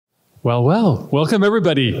Well, welcome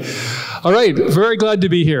everybody. All right, very glad to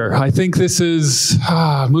be here. I think this is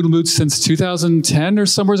MoodleMoot since 2010 or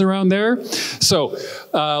somewhere around there. So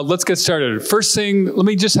let's get started. First thing, let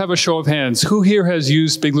me just have a show of hands. Who here has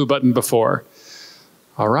used BigBlueButton before?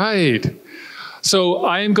 All right. So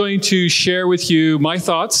I am going to share with you my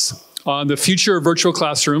thoughts on the future of virtual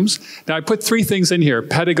classrooms. Now I put three things in here: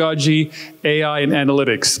 pedagogy, AI, and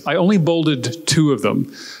analytics. I only bolded two of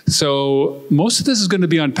them. So most of this is going to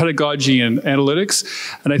be on pedagogy and analytics,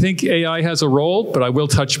 and I think AI has a role, but I will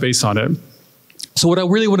touch base on it. So what I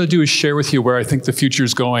really want to do is share with you where I think the future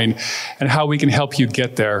is going and how we can help you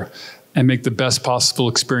get there and make the best possible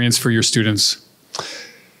experience for your students.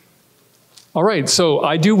 All right, so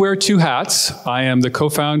I do wear two hats. I am the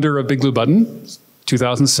co-founder of BigBlueButton,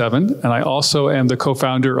 2007, and I also am the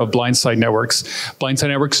co-founder of Blindside Networks. Blindside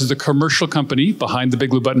Networks is the commercial company behind the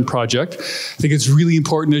BigBlueButton project. I think it's really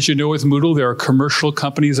important, as you know, with Moodle, there are commercial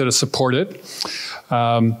companies that support it.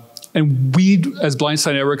 And we, as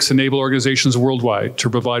Blindside Networks, enable organizations worldwide to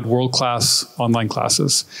provide world-class online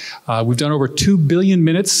classes. We've done over 2 billion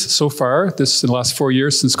minutes so far, this in the last 4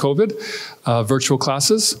 years since COVID, virtual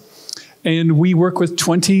classes. And we work with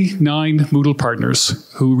 29 Moodle partners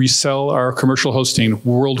who resell our commercial hosting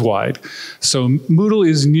worldwide. So Moodle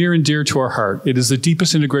is near and dear to our heart. It is the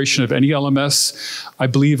deepest integration of any LMS. I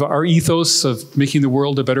believe our ethos of making the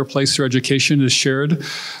world a better place through education is shared.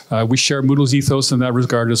 We share Moodle's ethos in that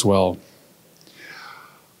regard as well.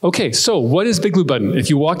 Okay, so what is BigBlueButton?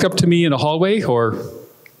 If you walked up to me in a hallway or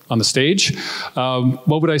on the stage,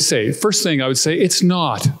 what would I say? First thing I would say, it's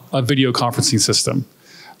not a video conferencing system.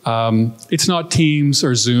 It's not Teams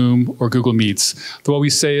or Zoom or Google Meets. What we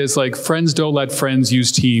say is like, friends don't let friends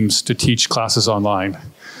use Teams to teach classes online.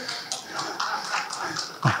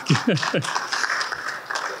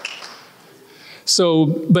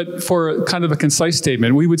 So, but for kind of a concise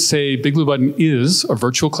statement, we would say BigBlueButton is a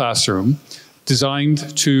virtual classroom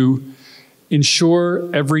designed to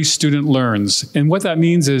ensure every student learns. And what that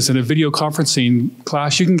means is in a video conferencing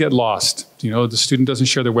class, you can get lost. You know, the student doesn't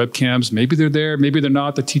share their webcams. Maybe they're there, maybe they're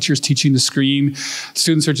not. The teacher's teaching the screen.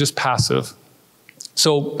 Students are just passive.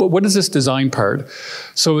 So, but what is this design part?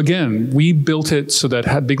 So again, we built it so that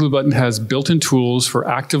BigBlueButton has built-in tools for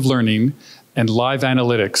active learning and live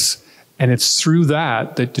analytics. And it's through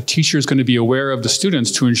that that the teacher is going to be aware of the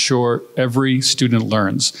students to ensure every student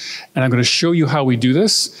learns. And I'm going to show you how we do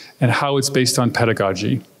this and how it's based on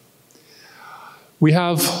pedagogy. We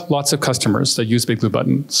have lots of customers that use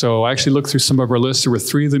BigBlueButton. So I actually looked through some of our lists. There were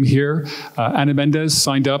 3 of them here. Ana Mendez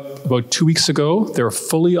signed up about 2 weeks ago. They're a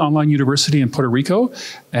fully online university in Puerto Rico,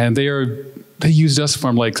 and they used us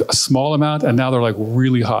from like a small amount, and now they're like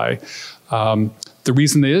really high. The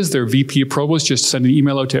reason is their VP of Provost just sent an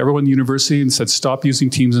email out to everyone in the university and said, stop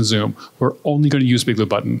using Teams and Zoom. We're only going to use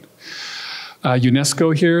BigBlueButton.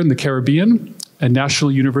 UNESCO here in the Caribbean, a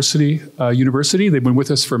national university, they've been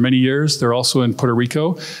with us for many years. They're also in Puerto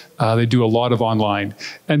Rico. They do a lot of online.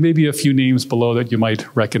 And maybe a few names below that you might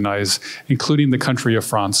recognize, including the country of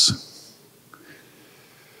France.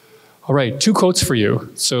 All right, 2 quotes for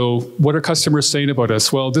you. So what are customers saying about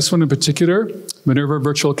us? Well, this one in particular, Minerva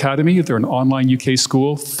Virtual Academy, they're an online UK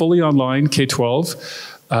school, fully online, K-12,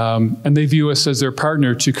 and they view us as their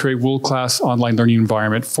partner to create world-class online learning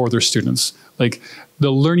environment for their students. Like the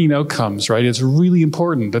learning outcomes, right? It's really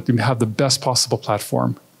important that they have the best possible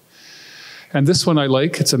platform. And this one I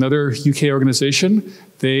like, it's another UK organization.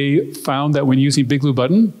 They found that when using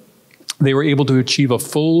BigBlueButton, they were able to achieve a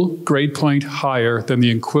full grade point higher than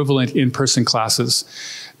the equivalent in-person classes.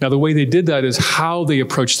 Now, the way they did that is how they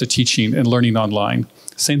approached the teaching and learning online.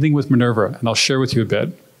 Same thing with Minerva, and I'll share with you a bit.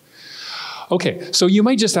 Okay, so you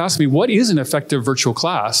might just ask me, what is an effective virtual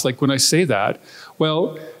class? Like when I say that,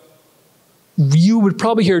 well, you would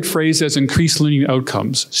probably hear it phrased as increased learning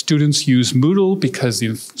outcomes. Students use Moodle because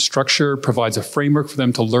the structure provides a framework for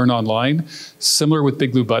them to learn online, similar with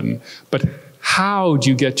BigBlueButton. But how do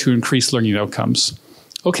you get to increased learning outcomes?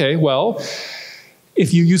 Okay, well,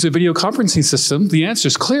 if you use a video conferencing system, the answer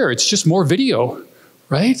is clear. It's just more video,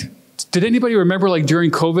 right? Did anybody remember, like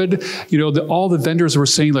during COVID, you know, all the vendors were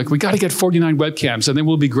saying, like, we got to get 49 webcams and then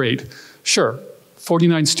we'll be great. Sure,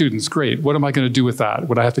 49 students, great. What am I going to do with that?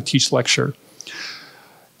 Would I have to teach lecture?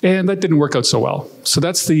 And that didn't work out so well. So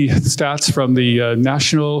that's the stats from the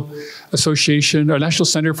National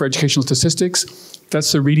Center for Educational Statistics.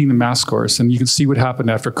 That's the reading and math scores, and you can see what happened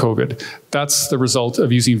after COVID. That's the result of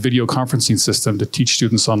using video conferencing system to teach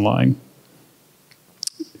students online.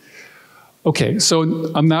 Okay, so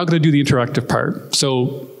I'm now going to do the interactive part.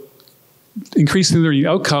 So increasing learning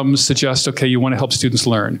outcomes suggest, okay, you want to help students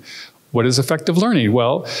learn. What is effective learning?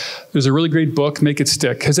 Well, there's a really great book, Make It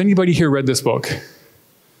Stick. Has anybody here read this book?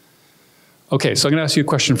 Okay, so I'm gonna ask you a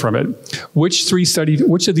question from it. Which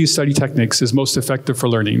of these study techniques is most effective for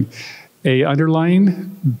learning? A,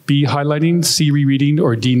 underlining, B, highlighting, C, rereading,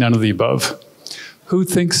 or D, none of the above? Who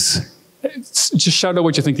thinks, just shout out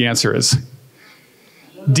what you think the answer is.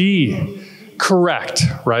 D, correct,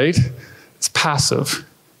 right? It's passive.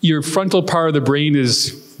 Your frontal part of the brain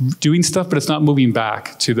is doing stuff, but it's not moving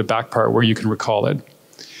back to the back part where you can recall it.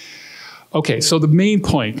 Okay, so the main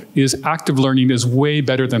point is active learning is way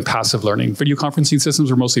better than passive learning. Video conferencing systems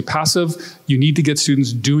are mostly passive. You need to get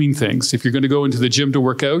students doing things. If you're going to go into the gym to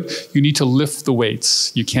work out, you need to lift the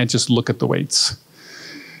weights. You can't just look at the weights.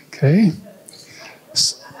 Okay?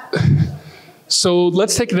 So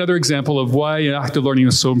let's take another example of why active learning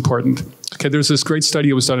is so important. Okay, there's this great study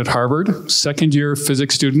that was done at Harvard. Second-year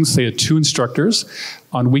physics students, they had 2 instructors.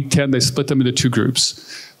 On week 10, they split them into 2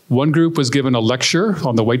 groups. One group was given a lecture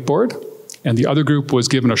on the whiteboard, and the other group was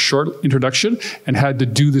given a short introduction and had to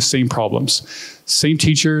do the same problems. Same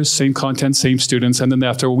teachers, same content, same students, and then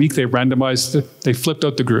after a week they randomized, they flipped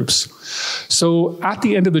out the groups. So at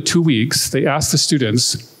the end of the 2 weeks, they asked the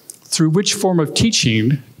students, through which form of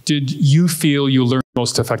teaching did you feel you learned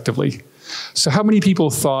most effectively? So how many people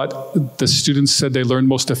thought the students said they learned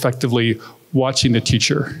most effectively watching the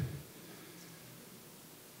teacher?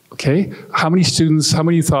 Okay, how many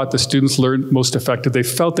thought the students learned most effective, they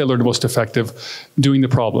felt they learned most effective doing the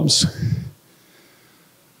problems?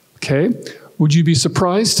 Okay, would you be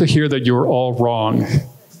surprised to hear that you're all wrong?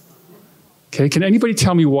 Okay, can anybody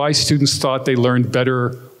tell me why students thought they learned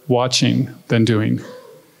better watching than doing?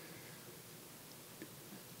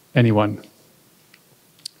 Anyone?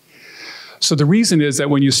 So the reason is that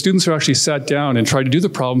when your students are actually sat down and tried to do the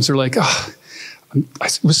problems, they're like, oh,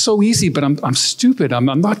 it was so easy, but I'm stupid. I'm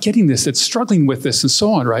not getting this. It's struggling with this and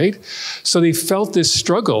so on, right? So they felt this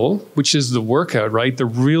struggle, which is the workout, right? The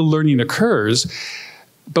real learning occurs.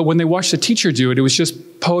 But when they watched the teacher do it, it was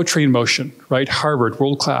just poetry in motion, right? Harvard,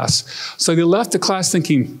 world class. So they left the class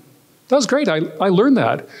thinking, that was great. I learned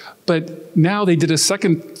that. But now they did a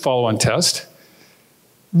second follow-on test.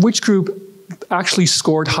 Which group actually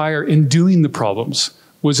scored higher in doing the problems?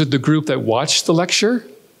 Was it the group that watched the lecture?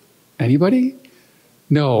 Anybody?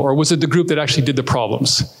 No, or was it the group that actually did the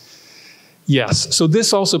problems? Yes, so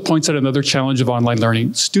this also points out another challenge of online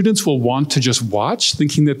learning. Students will want to just watch,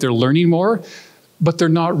 thinking that they're learning more, but they're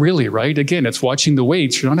not really, right? Again, it's watching the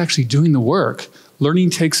weights, you're not actually doing the work. Learning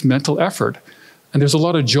takes mental effort, and there's a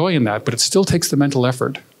lot of joy in that, but it still takes the mental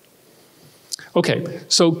effort. Okay,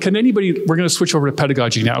 so can anybody, we're gonna switch over to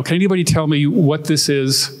pedagogy now. Can anybody tell me what this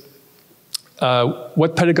is,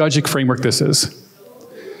 what pedagogic framework this is?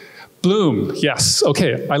 Bloom, yes,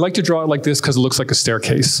 okay. I like to draw it like this because it looks like a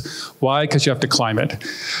staircase. Why? Because you have to climb it.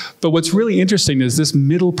 But what's really interesting is this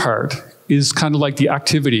middle part is kind of like the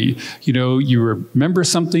activity. You know, you remember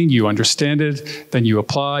something, you understand it, then you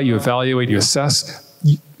apply, you evaluate, you assess.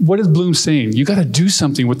 What is Bloom saying? You gotta do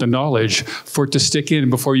something with the knowledge for it to stick in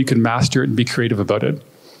before you can master it and be creative about it.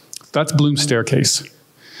 That's Bloom's staircase.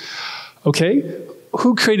 Okay,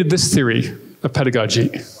 who created this theory of pedagogy?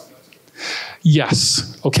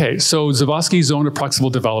 Yes, okay, so Zavodsky's zone of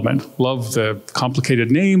proximal development. Love the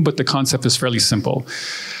complicated name, but the concept is fairly simple.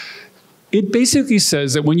 It basically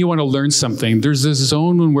says that when you want to learn something, there's this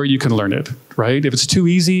zone where you can learn it, right? If it's too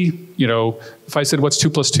easy, you know, if I said, what's 2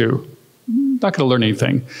 plus 2? Not gonna learn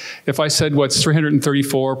anything. If I said, what's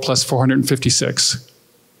 334 plus 456?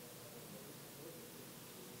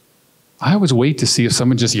 I always wait to see if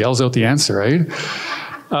someone just yells out the answer, right?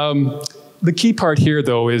 The key part here,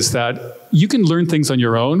 though, is that you can learn things on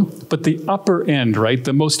your own, but the upper end, right,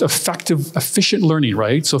 the most effective, efficient learning,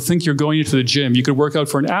 right? So think you're going into the gym. You could work out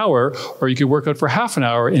for an hour, or you could work out for half an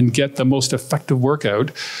hour and get the most effective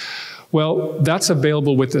workout. Well, that's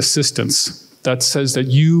available with assistance. That says that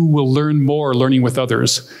you will learn more learning with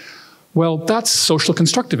others. Well, that's social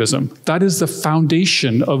constructivism. That is the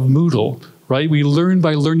foundation of Moodle, right? We learn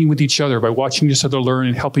by learning with each other, by watching each other learn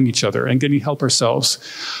and helping each other and getting help ourselves,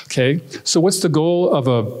 okay? So what's the goal of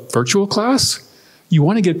a virtual class? You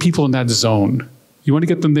want to get people in that zone. You want to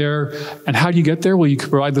get them there, and how do you get there? Well, you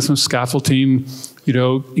can provide them some scaffolding, you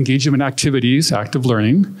know, engage them in activities, active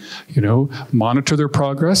learning, you know, monitor their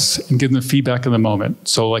progress and give them feedback in the moment.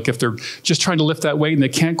 So like if they're just trying to lift that weight and they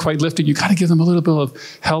can't quite lift it, you got to give them a little bit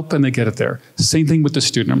of help and they get it there. Same thing with the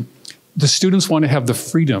student. The students want to have the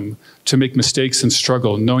freedom to make mistakes and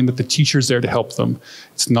struggle, knowing that the teacher's there to help them.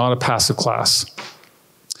 It's not a passive class.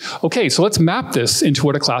 Okay, so let's map this into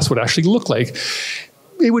what a class would actually look like.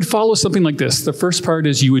 It would follow something like this. The first part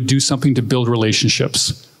is you would do something to build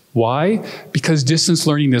relationships. Why? Because distance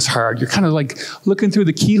learning is hard. You're kind of like looking through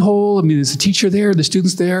the keyhole. I mean, there's a teacher there, the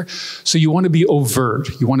student's there. So you want to be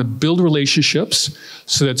overt. You want to build relationships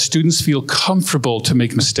so that students feel comfortable to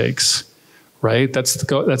make mistakes, right? That's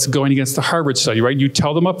going against the Harvard study, right? You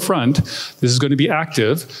tell them up front, this is going to be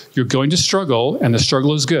active, you're going to struggle, and the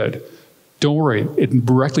struggle is good. Don't worry, it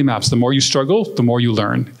directly maps. The more you struggle, the more you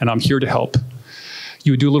learn, and I'm here to help.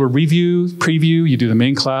 You do a little review, preview, you do the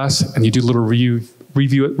main class, and you do a little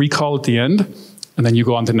recall at the end, and then you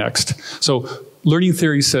go on to next. So learning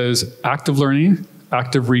theory says active learning,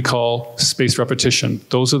 active recall, spaced repetition.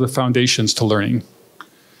 Those are the foundations to learning.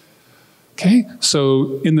 Okay,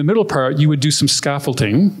 so in the middle part, you would do some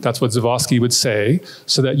scaffolding. That's what Zawadzki would say,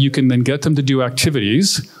 so that you can then get them to do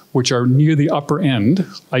activities which are near the upper end,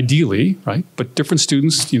 ideally, right? But different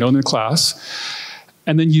students, in the class.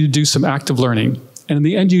 And then you do some active learning. And in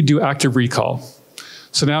the end, you do active recall.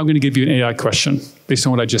 So now I'm going to give you an AI question based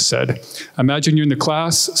on what I just said. Imagine you're in the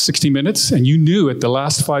class, 60 minutes, and you knew at the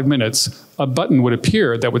last 5 minutes, a button would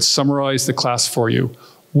appear that would summarize the class for you.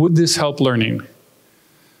 Would this help learning?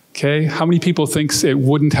 Okay, how many people think it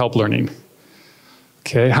wouldn't help learning?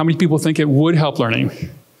 Okay, how many people think it would help learning?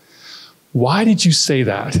 Why did you say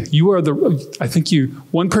that?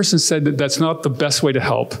 One person said that that's not the best way to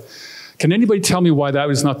help. Can anybody tell me why that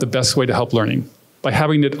was not the best way to help learning? By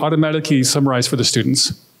having it automatically summarized for the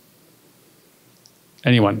students?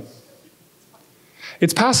 Anyone?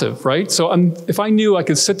 It's passive, right? So if I knew I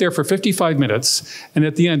could sit there for 55 minutes and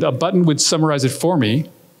at the end a button would summarize it for me,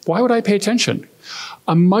 why would I pay attention?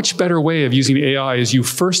 A much better way of using AI is you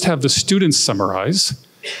first have the students summarize,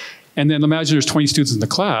 and then imagine there's 20 students in the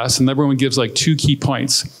class and everyone gives like 2 key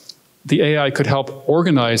points. The AI could help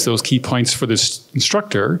organize those key points for this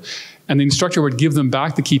instructor, and the instructor would give them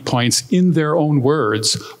back the key points in their own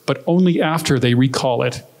words, but only after they recall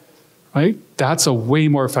it, right? That's a way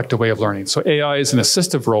more effective way of learning. So AI is an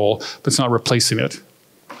assistive role, but it's not replacing it.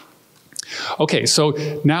 Okay, so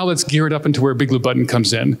now let's gear it up into where BigBlueButton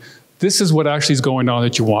comes in. This is what actually is going on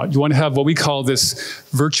that you want. You want to have what we call this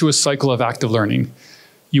virtuous cycle of active learning.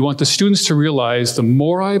 You want the students to realize the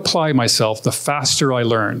more I apply myself, the faster I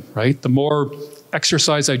learn, right? The more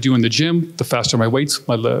exercise I do in the gym, the faster my weights,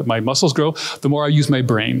 my muscles grow, the more I use my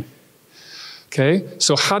brain. Okay,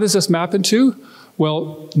 so how does this map into?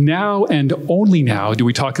 Well, now and only now do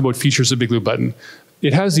we talk about features of BigBlueButton.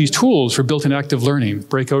 It has these tools for built-in active learning,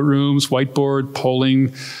 breakout rooms, whiteboard,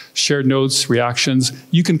 polling, shared notes, reactions.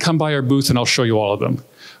 You can come by our booth and I'll show you all of them,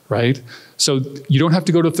 right? So you don't have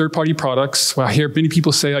to go to third-party products. Well, I hear many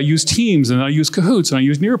people say, I use Teams and I use Kahoots and I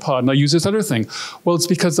use Nearpod and I use this other thing. Well, it's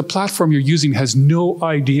because the platform you're using has no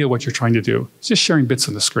idea what you're trying to do. It's just sharing bits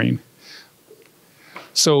on the screen.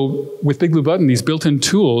 So with BigBlueButton, these built-in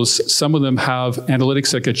tools, some of them have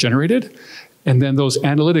analytics that get generated, and then those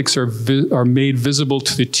analytics are made visible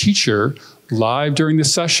to the teacher live during the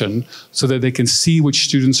session so that they can see which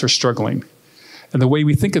students are struggling. And the way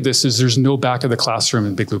we think of this is there's no back of the classroom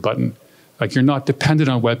in BigBlueButton. Like you're not dependent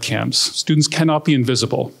on webcams. Students cannot be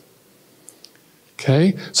invisible.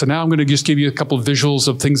 Okay, so now I'm going to just give you a couple of visuals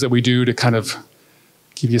of things that we do to kind of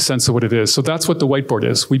give you a sense of what it is. So that's what the whiteboard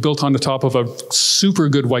is. We built on the top of a super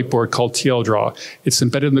good whiteboard called TL Draw. It's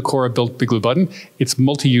embedded in the core of BigBlueButton. It's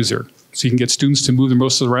multi-user. So you can get students to move their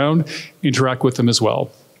mouse around, interact with them as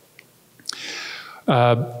well.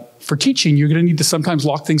 For teaching, you're going to need to sometimes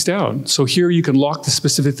lock things down. So here you can lock the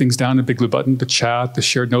specific things down in BigBlueButton, the chat, the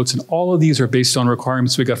shared notes, and all of these are based on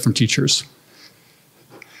requirements we got from teachers.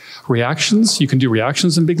 Reactions, you can do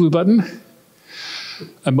reactions in BigBlueButton.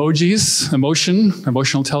 Emojis,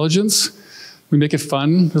 emotional intelligence. We make it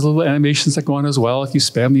fun. There's little animations that go on as well if you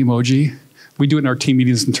spam the emoji. We do it in our team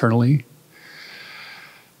meetings internally.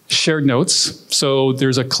 Shared notes. So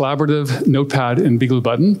there's a collaborative notepad in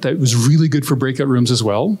BigBlueButton that was really good for breakout rooms as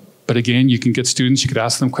well. But again, you can get students, you could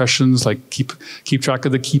ask them questions like keep track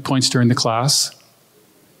of the key points during the class.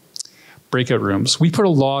 Breakout rooms. We put a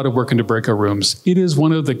lot of work into breakout rooms. It is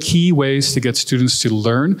one of the key ways to get students to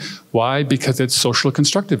learn. Why? Because it's social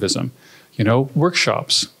constructivism.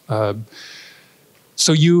 Workshops.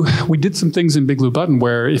 We did some things in BigBlueButton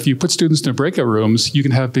where if you put students in breakout rooms, you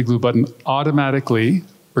can have BigBlueButton automatically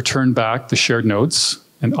return back the shared notes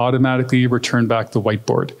and automatically return back the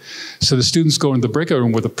whiteboard. So the students go into the breakout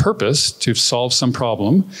room with a purpose to solve some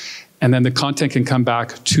problem, and then the content can come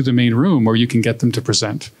back to the main room where you can get them to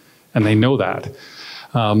present. And they know that.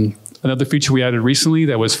 Another feature we added recently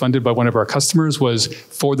that was funded by one of our customers was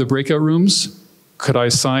for the breakout rooms, could I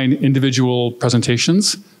assign individual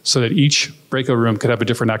presentations so that each breakout room could have a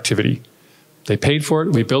different activity? They paid for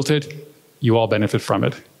it, we built it, you all benefit from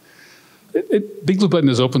it. BigBlueButton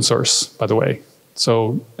is open source, by the way.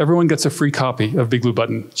 So everyone gets a free copy of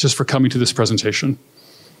BigBlueButton just for coming to this presentation.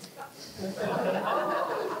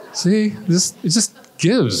 See, it just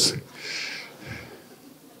gives.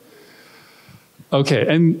 Okay,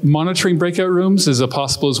 and monitoring breakout rooms is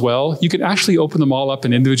possible as well. You can actually open them all up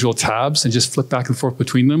in individual tabs and just flip back and forth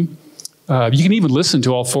between them. You can even listen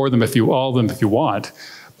to all of them if you want.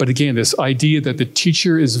 But again, this idea that the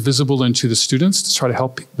teacher is visible into the students to try to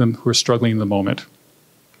help them who are struggling in the moment.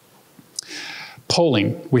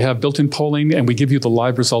 Polling. We have built-in polling, and we give you the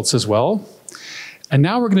live results as well. And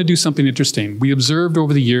now we're going to do something interesting. We observed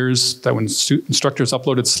over the years that when instructors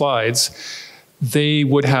uploaded slides, they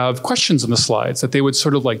would have questions on the slides that they would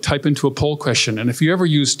sort of like type into a poll question. And if you ever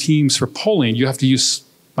use Teams for polling, you have to use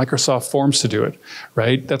Microsoft Forms to do it,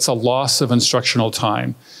 right? That's a loss of instructional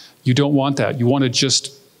time. You don't want that. You want to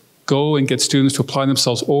just go and get students to apply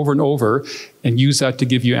themselves over and over and use that to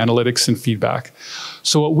give you analytics and feedback.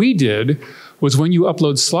 So what we did was when you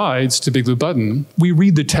upload slides to BigBlueButton, we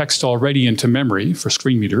read the text already into memory for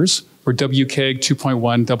screen readers. We're WCAG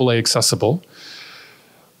 2.1 AA accessible.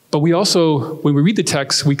 But we also, when we read the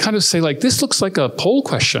text, we kind of say like, this looks like a poll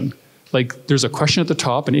question. Like there's a question at the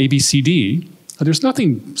top, an A, B, C, D. There's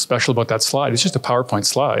nothing special about that slide. It's just a PowerPoint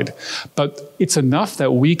slide. But it's enough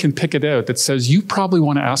that we can pick it out that says you probably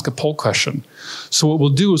want to ask a poll question. So what we'll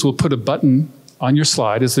do is we'll put a button on your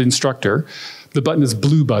slide as the instructor. The button is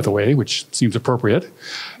blue, by the way, which seems appropriate.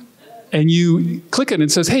 And you click it and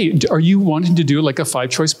it says, hey, are you wanting to do like a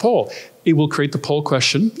 5-choice poll? It will create the poll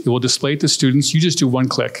question. It will display it to students. You just do one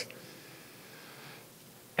click.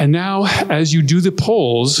 And now, as you do the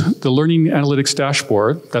polls, the Learning Analytics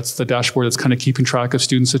dashboard, that's the dashboard that's kind of keeping track of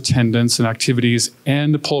students' attendance and activities,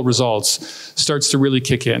 and the poll results starts to really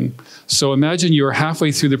kick in. So imagine you're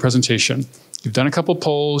halfway through the presentation. You've done a couple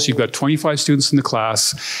polls, you've got 25 students in the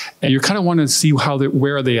class, and you kind of want to see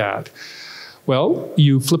where are they at. Well,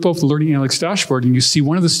 you flip over the Learning Analytics dashboard and you see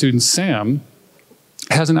one of the students, Sam,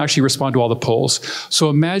 hasn't actually responded to all the polls. So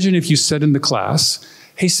imagine if you said in the class,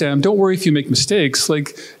 hey, Sam, don't worry if you make mistakes.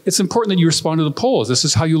 Like, it's important that you respond to the polls. This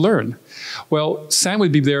is how you learn. Well, Sam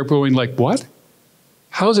would be there going like, what?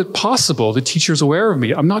 How is it possible the teacher's aware of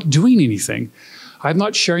me? I'm not doing anything. I'm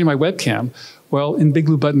not sharing my webcam. Well, in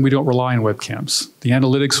BigBlueButton, we don't rely on webcams. The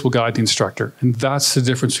analytics will guide the instructor. And that's the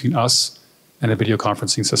difference between us and a video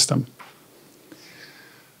conferencing system.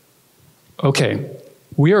 Okay,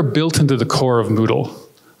 we are built into the core of Moodle.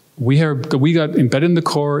 We got embedded in the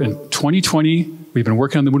core in 2020. We've been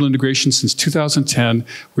working on the Moodle integration since 2010.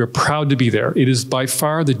 We're proud to be there. It is by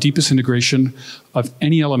far the deepest integration of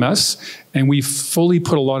any LMS, and we've fully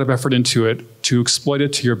put a lot of effort into it to exploit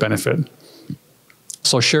it to your benefit.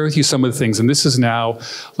 So I'll share with you some of the things, and this is now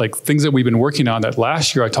like things that we've been working on that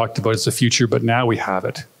last year I talked about as the future, but now we have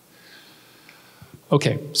it.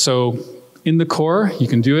 Okay, so in the core, you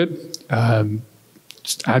can do it.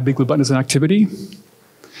 Just add BigBlueButton as an activity.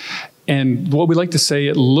 And what we like to say,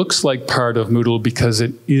 it looks like part of Moodle because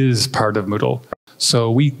it is part of Moodle. So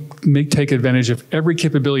we take advantage of every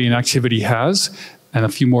capability an activity has, and a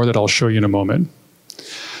few more that I'll show you in a moment.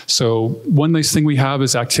 So one nice thing we have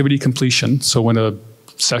is activity completion. So when a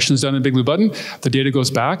session is done in BigBlueButton, the data goes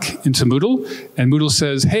back into Moodle, and Moodle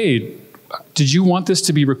says, hey, did you want this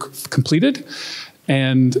to be completed?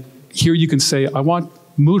 And here you can say, I want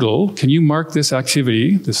Moodle, can you mark this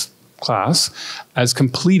activity, this class, as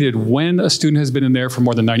completed when a student has been in there for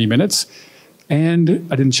more than 90 minutes? And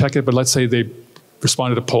I didn't check it, but let's say they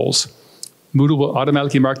responded to polls. Moodle will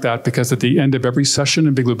automatically mark that because at the end of every session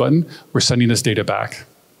in BigBlueButton, we're sending this data back.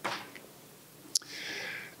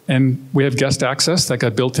 And we have guest access that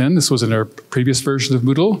got built in. This was in our previous version of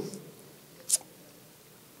Moodle.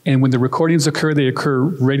 And when the recordings occur, they occur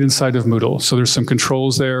right inside of Moodle. So there's some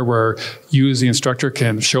controls there where you as the instructor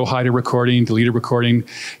can show, hide a recording, delete a recording.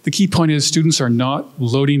 The key point is students are not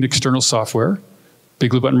loading external software.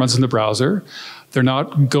 BigBlueButton runs in the browser. They're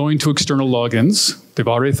not going to external logins. They've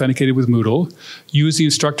already authenticated with Moodle. You as the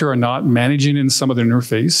instructor are not managing in some other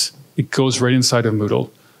interface. It goes right inside of Moodle.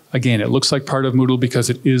 Again, it looks like part of Moodle because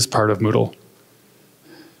it is part of Moodle.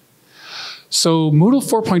 So Moodle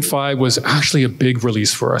 4.5 was actually a big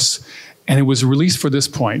release for us, and it was released for this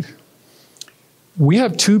point. We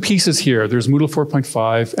have two pieces here. There's Moodle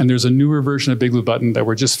 4.5, and there's a newer version of BigBlueButton that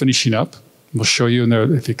we're just finishing up. We'll show you in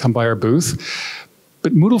there if you come by our booth.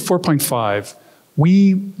 But Moodle 4.5,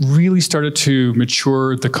 we really started to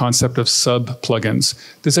mature the concept of sub-plugins.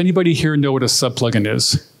 Does anybody here know what a sub-plugin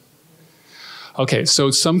is? Okay,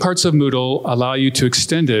 so some parts of Moodle allow you to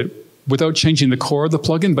extend it without changing the core of the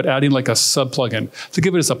plugin, but adding like a sub-plugin. Think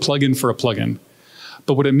of it as a plugin for a plugin.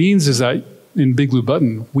 But what it means is that in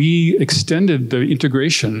BigBlueButton, we extended the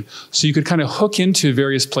integration so you could kind of hook into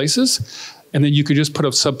various places, and then you could just put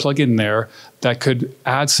a sub-plugin there that could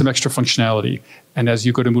add some extra functionality. And as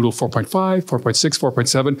you go to Moodle 4.5, 4.6,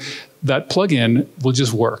 4.7, that plugin will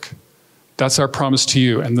just work. That's our promise to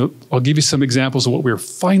you. And I'll give you some examples of what we're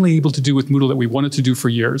finally able to do with Moodle that we wanted to do for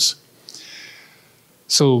years.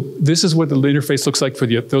 So this is what the interface looks like for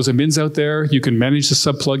those admins out there. You can manage the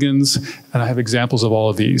sub-plugins, and I have examples of all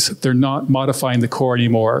of these. They're not modifying the core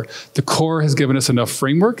anymore. The core has given us enough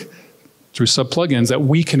framework through sub-plugins that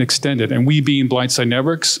we can extend it, and we being Blindside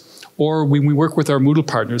Networks, or when we work with our Moodle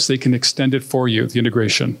partners, they can extend it for you, the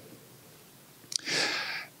integration.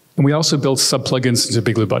 And we also built sub-plugins into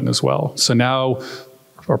BigBlueButton as well. So now,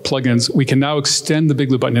 our plugins, we can now extend the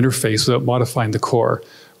BigBlueButton interface without modifying the core.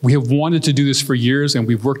 We have wanted to do this for years, and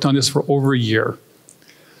we've worked on this for over a year.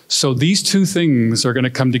 So these two things are going to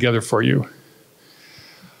come together for you.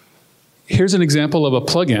 Here's an example of a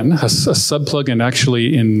plugin, a sub-plugin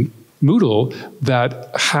actually in Moodle that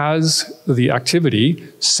has the activity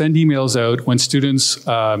send emails out when students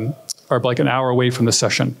are like an hour away from the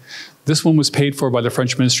session. This one was paid for by the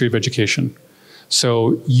French Ministry of Education.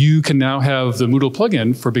 So you can now have the Moodle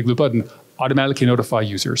plugin for BigBlueButton automatically notify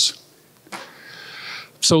users.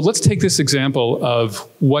 So let's take this example of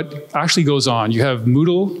what actually goes on. You have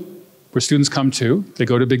Moodle, where students come to, they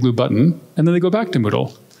go to BigBlueButton, and then they go back to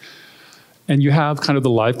Moodle. And you have kind of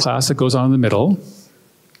the live class that goes on in the middle.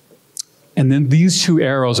 And then these two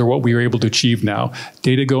arrows are what we are able to achieve now.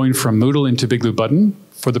 Data going from Moodle into BigBlueButton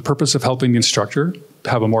for the purpose of helping the instructor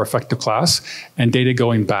have a more effective class, and data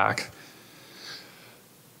going back.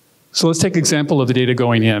 So let's take an example of the data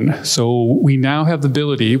going in. So we now have the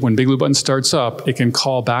ability, when BigBlueButton starts up, it can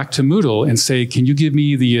call back to Moodle and say, can you give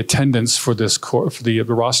me the attendance for this course, for the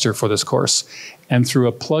roster for this course? And through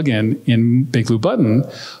a plugin in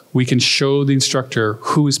BigBlueButton, we can show the instructor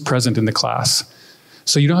who is present in the class.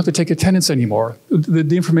 So you don't have to take attendance anymore.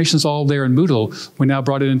 The information is all there in Moodle. We now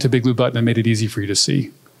brought it into BigBlueButton and made it easy for you to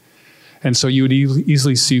see. And so you would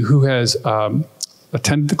easily see who has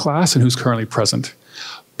attended the class and who's currently present.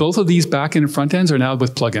 Both of these back-end and front ends are now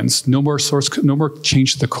with plugins. No more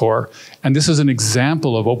change to the core. And this is an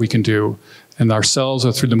example of what we can do. And ourselves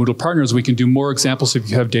or through the Moodle partners, we can do more examples if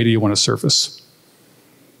you have data you want to surface.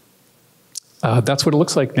 That's what it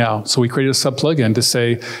looks like now. So we created a sub-plugin to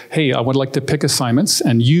say, hey, I would like to pick assignments,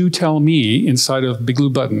 and you tell me inside of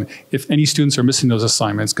BigBlueButton if any students are missing those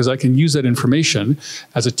assignments, because I can use that information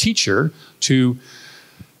as a teacher to,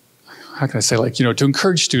 how can I say, like, to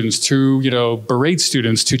encourage students, to, berate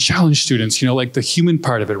students, to challenge students, like the human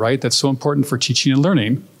part of it, right? That's so important for teaching and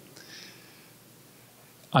learning.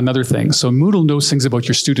 Another thing, so Moodle knows things about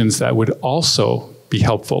your students that would also be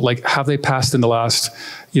helpful. Like, have they passed in the last,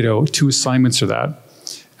 2 assignments or that?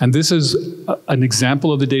 And this is an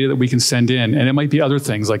example of the data that we can send in. And it might be other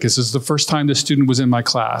things, like this is the first time the student was in my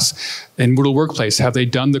class. In Moodle Workplace, have they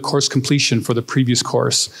done the course completion for the previous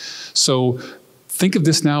course? So think of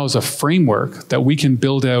this now as a framework that we can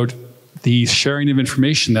build out the sharing of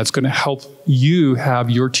information that's going to help you have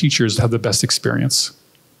your teachers have the best experience.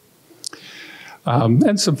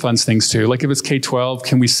 And some fun things too. Like if it's K-12,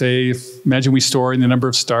 can we say, imagine we store in the number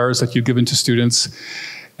of stars that you've given to students,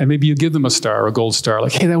 and maybe you give them a star, a gold star,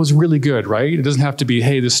 like, hey, that was really good, right? It doesn't have to be,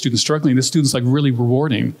 hey, this student's struggling. This student's like really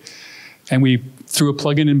rewarding. And we, through a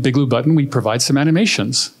plugin in BigBlueButton, we provide some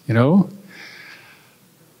animations,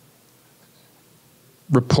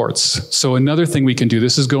 Reports. So another thing we can do,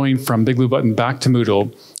 this is going from BigBlueButton back to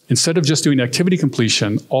Moodle. Instead of just doing activity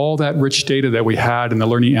completion, all that rich data that we had in the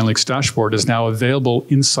Learning Analytics dashboard is now available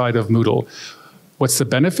inside of Moodle. What's the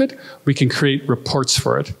benefit? We can create reports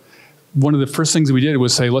for it. One of the first things we did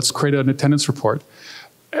was say, let's create an attendance report.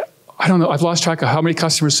 I don't know, I've lost track of how many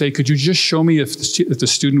customers say, could you just show me if the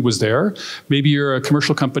student was there? Maybe you're a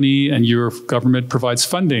commercial company and your government provides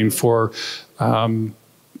funding for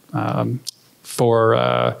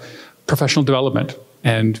professional development.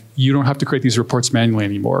 And you don't have to create these reports manually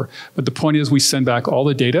anymore. But the point is we send back all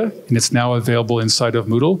the data, and it's now available inside of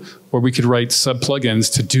Moodle, where we could write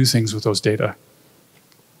sub-plugins to do things with those data.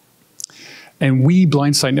 And we,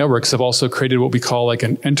 Blindside Networks, have also created what we call like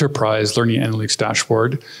an enterprise learning analytics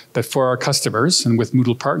dashboard that for our customers and with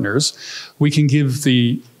Moodle partners, we can give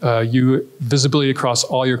you visibility across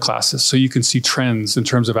all your classes so you can see trends in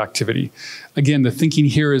terms of activity. Again, the thinking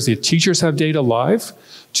here is the teachers have data live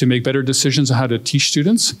to make better decisions on how to teach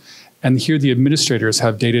students. And here the administrators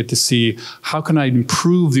have data to see how can I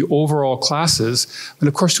improve the overall classes. And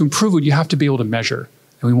of course, to improve it, you have to be able to measure.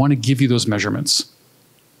 And we want to give you those measurements.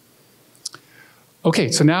 Okay,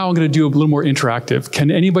 so now I'm going to do a little more interactive.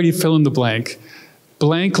 Can anybody fill in the blank?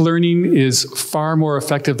 Blank learning is far more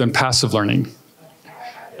effective than passive learning.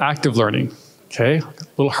 Active learning, okay? A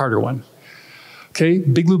little harder one. Okay,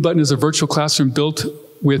 BigBlueButton is a virtual classroom built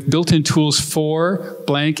with built-in tools for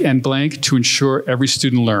blank and blank to ensure every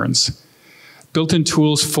student learns. Built-in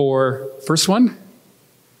tools for, first one?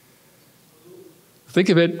 Think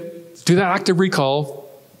of it, do that active recall.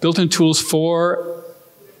 Built-in tools for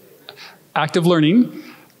active learning.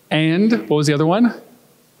 And what was the other one?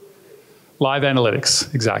 Live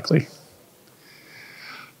analytics, exactly.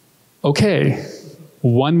 Okay,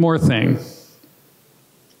 one more thing.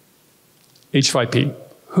 H5P.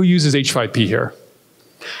 Who uses H5P here?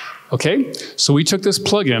 Okay, so we took this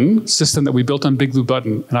plugin system that we built on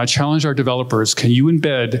BigBlueButton, and I challenged our developers, can you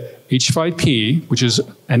embed H5P, which is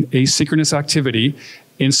an asynchronous activity,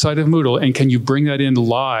 inside of Moodle, and can you bring that in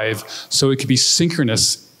live so it could be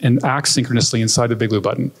synchronous and act synchronously inside of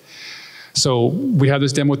BigBlueButton? So we have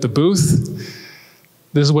this demo at the booth.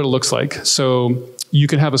 This is what it looks like. So you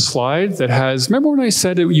can have a slide that has, remember when I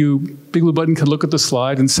said that BigBlueButton can look at the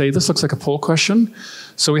slide and say, this looks like a poll question?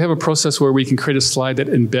 So we have a process where we can create a slide that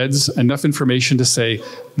embeds enough information to say,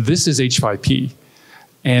 this is H5P.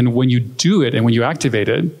 And when you do it and when you activate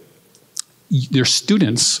it, your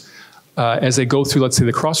students, as they go through, let's say,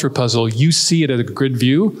 the crossword puzzle, you see it at a grid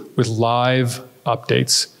view with live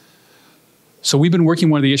updates. So we've been working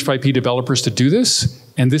with one of the H5P developers to do this,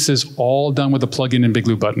 and this is all done with a plugin in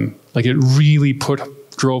BigBlueButton. Like it really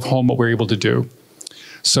drove home what we're able to do.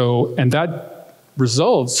 So, and that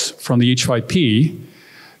results from the H5P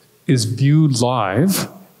is viewed live,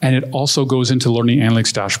 and it also goes into Learning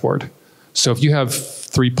Analytics dashboard. So if you have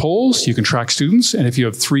 3 polls, you can track students, and if you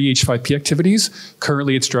have 3 H5P activities,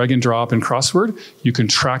 currently it's drag and drop and crossword, you can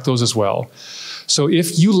track those as well. So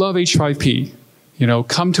if you love H5P,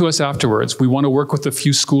 come to us afterwards. We want to work with a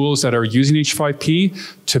few schools that are using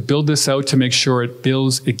H5P to build this out to make sure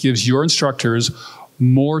it gives your instructors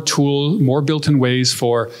more tools, more built-in ways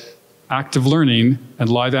for active learning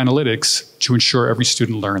and live analytics to ensure every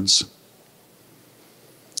student learns.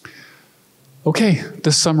 Okay,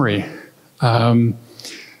 the summary. I'm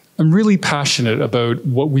really passionate about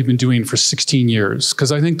what we've been doing for 16 years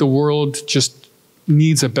because I think the world just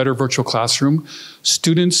needs a better virtual classroom.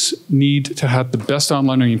 Students need to have the best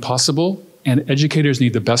online learning possible, and educators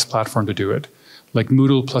need the best platform to do it, like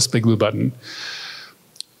Moodle plus BigBlueButton.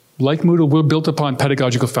 Like Moodle, we're built upon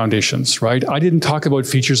pedagogical foundations, right? I didn't talk about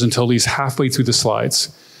features until at least halfway through the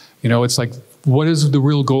slides. It's like, what is the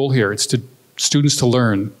real goal here? It's to students to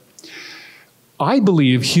learn. I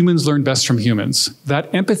believe humans learn best from humans.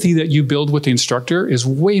 That empathy that you build with the instructor is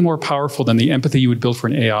way more powerful than the empathy you would build for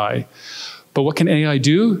an AI. But what can AI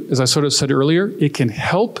do? As I sort of said earlier, it can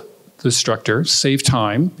help the instructor save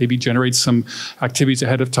time, maybe generate some activities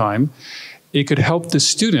ahead of time. It could help the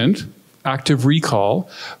student active recall,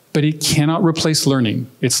 but it cannot replace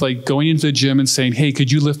learning. It's like going into the gym and saying, hey,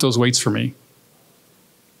 could you lift those weights for me?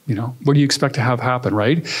 What do you expect to have happen,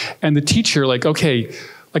 right? And the teacher, okay,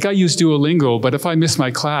 like I use Duolingo, but if I miss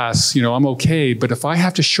my class, I'm okay. But if I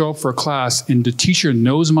have to show up for a class and the teacher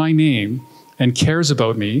knows my name and cares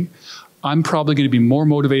about me, I'm probably going to be more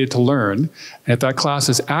motivated to learn. And if that class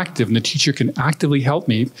is active and the teacher can actively help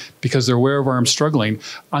me because they're aware of where I'm struggling,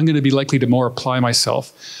 I'm going to be likely to more apply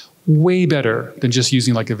myself. Way better than just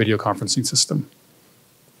using like a video conferencing system.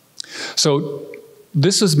 So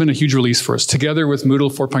this has been a huge release for us, together with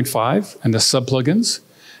Moodle 4.5 and the sub-plugins,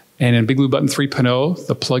 and in BigBlueButton 3.0,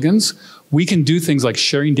 the plugins, we can do things like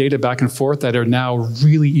sharing data back and forth that are now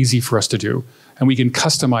really easy for us to do. And we can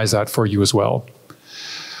customize that for you as well.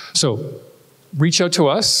 So reach out to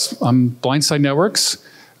us on Blindside Networks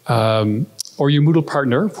or your Moodle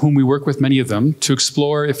partner, whom we work with many of them, to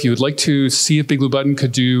explore if you would like to see if BigBlueButton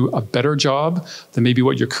could do a better job than maybe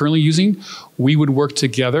what you're currently using. We would work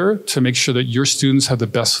together to make sure that your students have the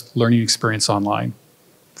best learning experience online.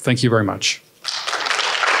 Thank you very much.